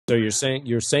So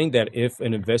you're saying that if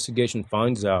an investigation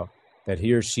finds out that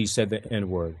he or she said the N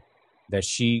word, that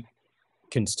she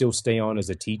can still stay on as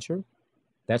a teacher?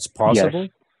 That's Yes, possible?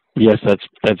 yes,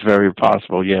 that's very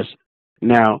possible. Yes.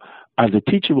 Now, the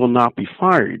teacher will not be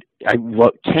fired.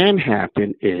 What can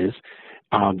happen is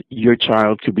your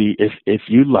child could be, if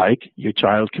you like, your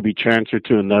child could be transferred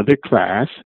to another class.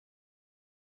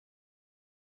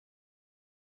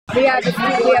 We have a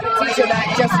teacher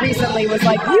that just recently was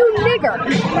like, "You nigger."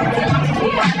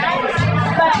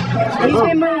 He's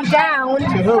been moved down to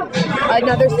who?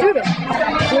 Another student.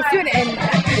 To a student, and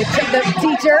the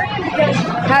teacher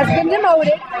has been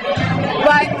demoted,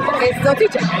 but is still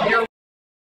teaching.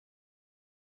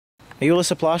 Are you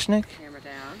Alyssa Ploshnik?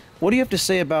 What do you have to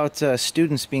say about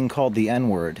students being called the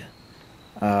N-word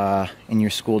in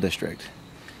your school district?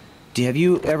 Have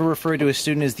you ever referred to a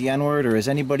student as the N-word, or has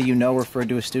anybody you know referred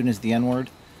to a student as the N-word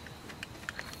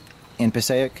in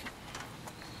Passaic?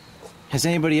 Has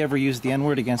anybody ever used the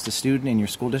N-word against a student in your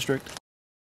school district?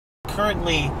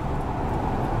 Currently,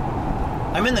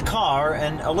 I'm in the car,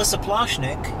 and Alyssa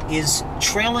Ploshnik is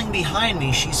trailing behind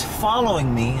me. She's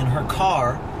following me in her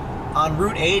car on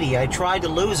Route 80. I tried to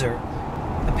lose her,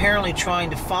 apparently trying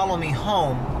to follow me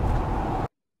home.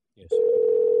 Yes.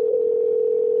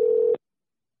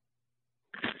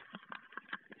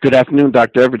 Good afternoon,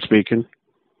 Dr. Everett speaking.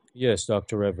 Yes,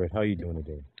 Dr. Everett. How are you doing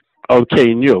today?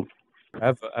 Okay, and you?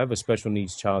 I have a special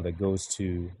needs child that goes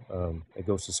to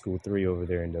school 3 over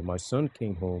there, and my son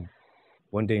came home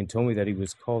one day and told me that he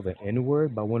was called the N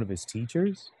word by one of his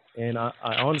teachers, and I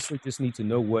honestly just need to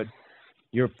know what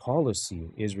your policy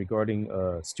is regarding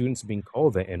students being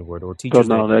called the N word or So teachers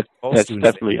that no, call that's students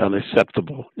the definitely N word.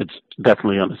 unacceptable. It's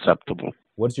definitely unacceptable.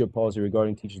 What is your policy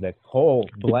regarding teachers that call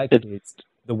It, black it kids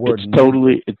the word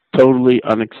nigger? it's totally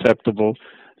unacceptable.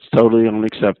 It's totally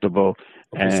unacceptable.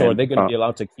 Okay, so are And they going to be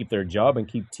allowed to keep their job and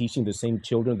keep teaching the same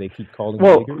children they keep calling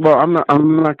well, niggers?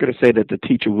 I'm not going to say that the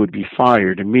teacher would be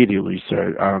fired immediately,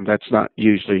 sir. That's not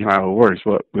usually how it works.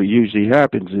 What usually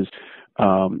happens is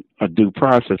a due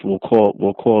process. We'll call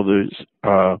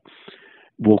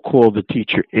the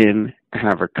teacher in,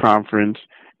 have a conference,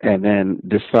 and then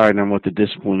decide on what the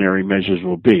disciplinary measures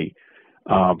will be.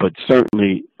 But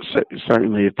certainly,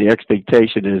 if the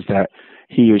expectation is that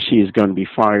he or she is going to be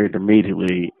fired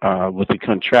immediately with the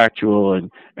contractual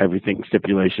and everything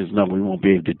stipulations, no, we won't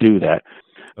be able to do that.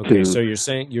 Okay, To so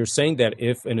you're saying that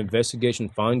if an investigation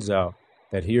finds out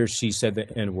that he or she said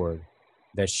the N word,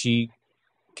 that she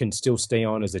can still stay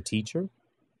on as a teacher?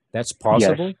 That's Yes,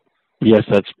 possible? yes,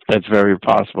 that's very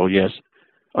possible. Yes.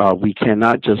 We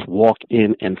cannot just walk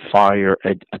in and fire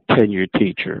a tenured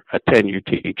teacher.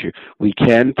 We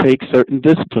can take certain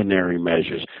disciplinary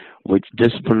measures, which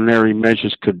disciplinary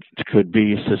measures could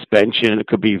be suspension. It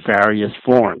could be various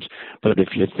forms. But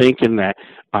if you're thinking that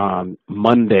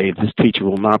Monday this teacher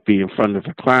will not be in front of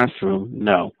a classroom,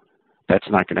 no, that's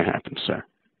not going to happen, sir.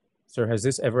 Sir, has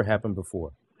this ever happened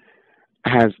before?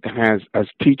 Has a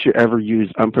teacher ever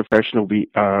used unprofessional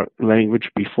language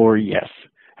before? Yes.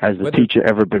 Has the Whether teacher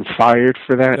ever been fired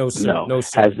for that? No, sir. No. No,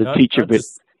 Has sir. the Not teacher not been,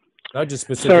 just not just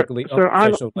sir? specifically Sir,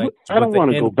 unprofessional language, I but don't the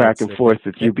want to go N word, back and sir. forth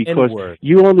with The you N because word.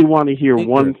 you only want to hear Nigger.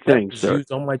 one That thing, was sir.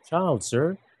 used on my child,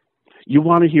 sir. You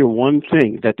want to hear one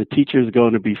thing, that the teacher is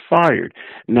going to be fired.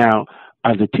 Now,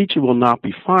 the teacher will not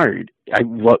be fired.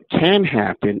 What can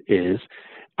happen is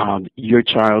your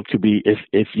child could be,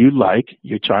 if you like,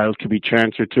 your child could be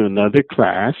transferred to another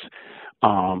class.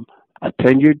 Um, a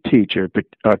tenured teacher,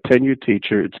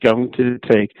 it's going to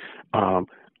take um,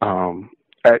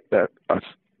 at,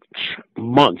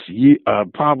 months,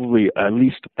 probably at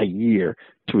least a year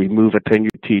to remove a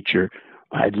tenured teacher,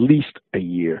 at least a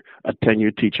year, a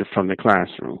tenured teacher from the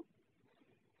classroom.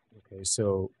 Okay,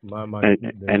 so my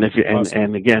And if the you process.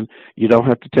 and again, you don't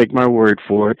have to take my word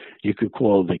for it. You could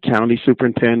call the county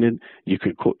superintendent. You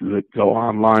could go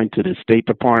online to the State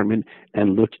Department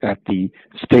and look at the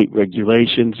state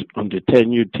regulations under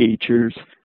tenured teachers.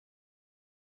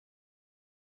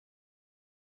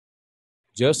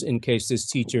 Just in case this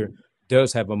teacher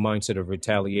does have a mindset of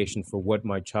retaliation for what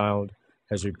my child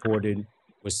has reported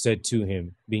was said to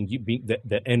him, being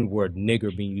the N word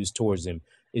nigger being used towards him.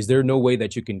 Is there no way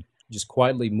that you can just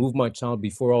quietly move my child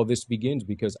before all this begins?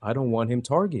 Because I don't want him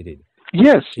targeted.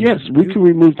 Yes, Can yes, you we do? can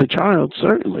remove the child,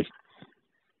 certainly.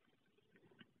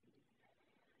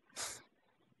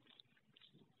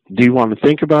 Do you want to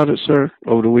think about it, sir,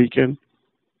 over the weekend?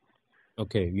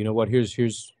 Okay, you know what?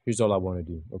 Here's all I want to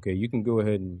do. Okay, you can go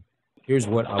ahead and here's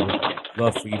what I would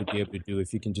love for you to be able to do.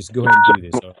 If you can just go ahead and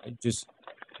do this, all right? Just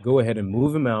go ahead and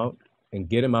move him out and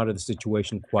get him out of the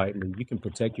situation quietly. You can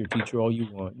protect your teacher all you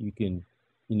want.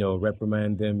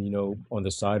 reprimand them, on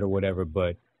the side or whatever,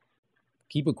 but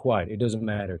keep it quiet. It doesn't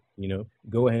matter,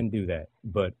 go ahead and do that.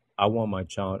 But I want my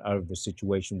child out of the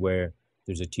situation where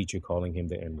there's a teacher calling him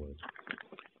the N-word.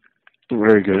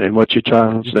 Very good. And what's your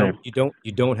child's name?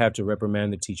 You don't have to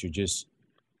reprimand the teacher. Just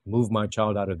move my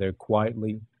child out of there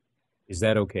quietly. Is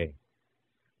that okay?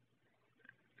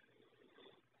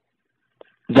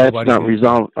 That's not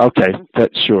resolved. Okay,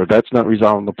 that's sure. That's not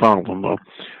resolving the problem, though.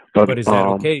 But is that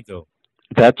okay, though?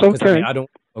 That's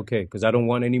okay. Because I don't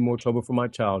want any more trouble for my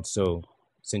child. So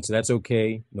since that's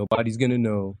okay, nobody's gonna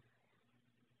know.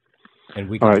 And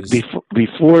we can all right.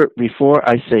 Before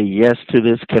I say yes to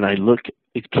this,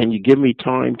 can you give me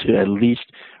time to at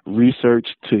least research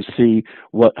to see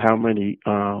how many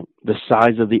the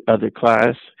size of the other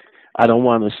class? I don't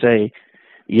want to say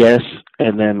yes,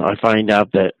 and then I find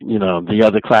out that the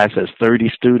other class has 30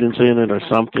 students in it or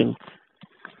something.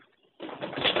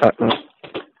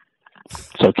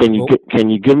 So can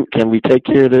we take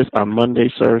care of this on Monday,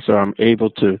 sir? So I'm able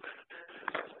to.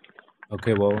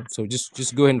 Okay, well, so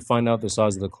just go ahead and find out the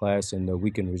size of the class, and we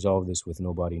can resolve this with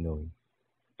nobody knowing.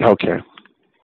 Okay.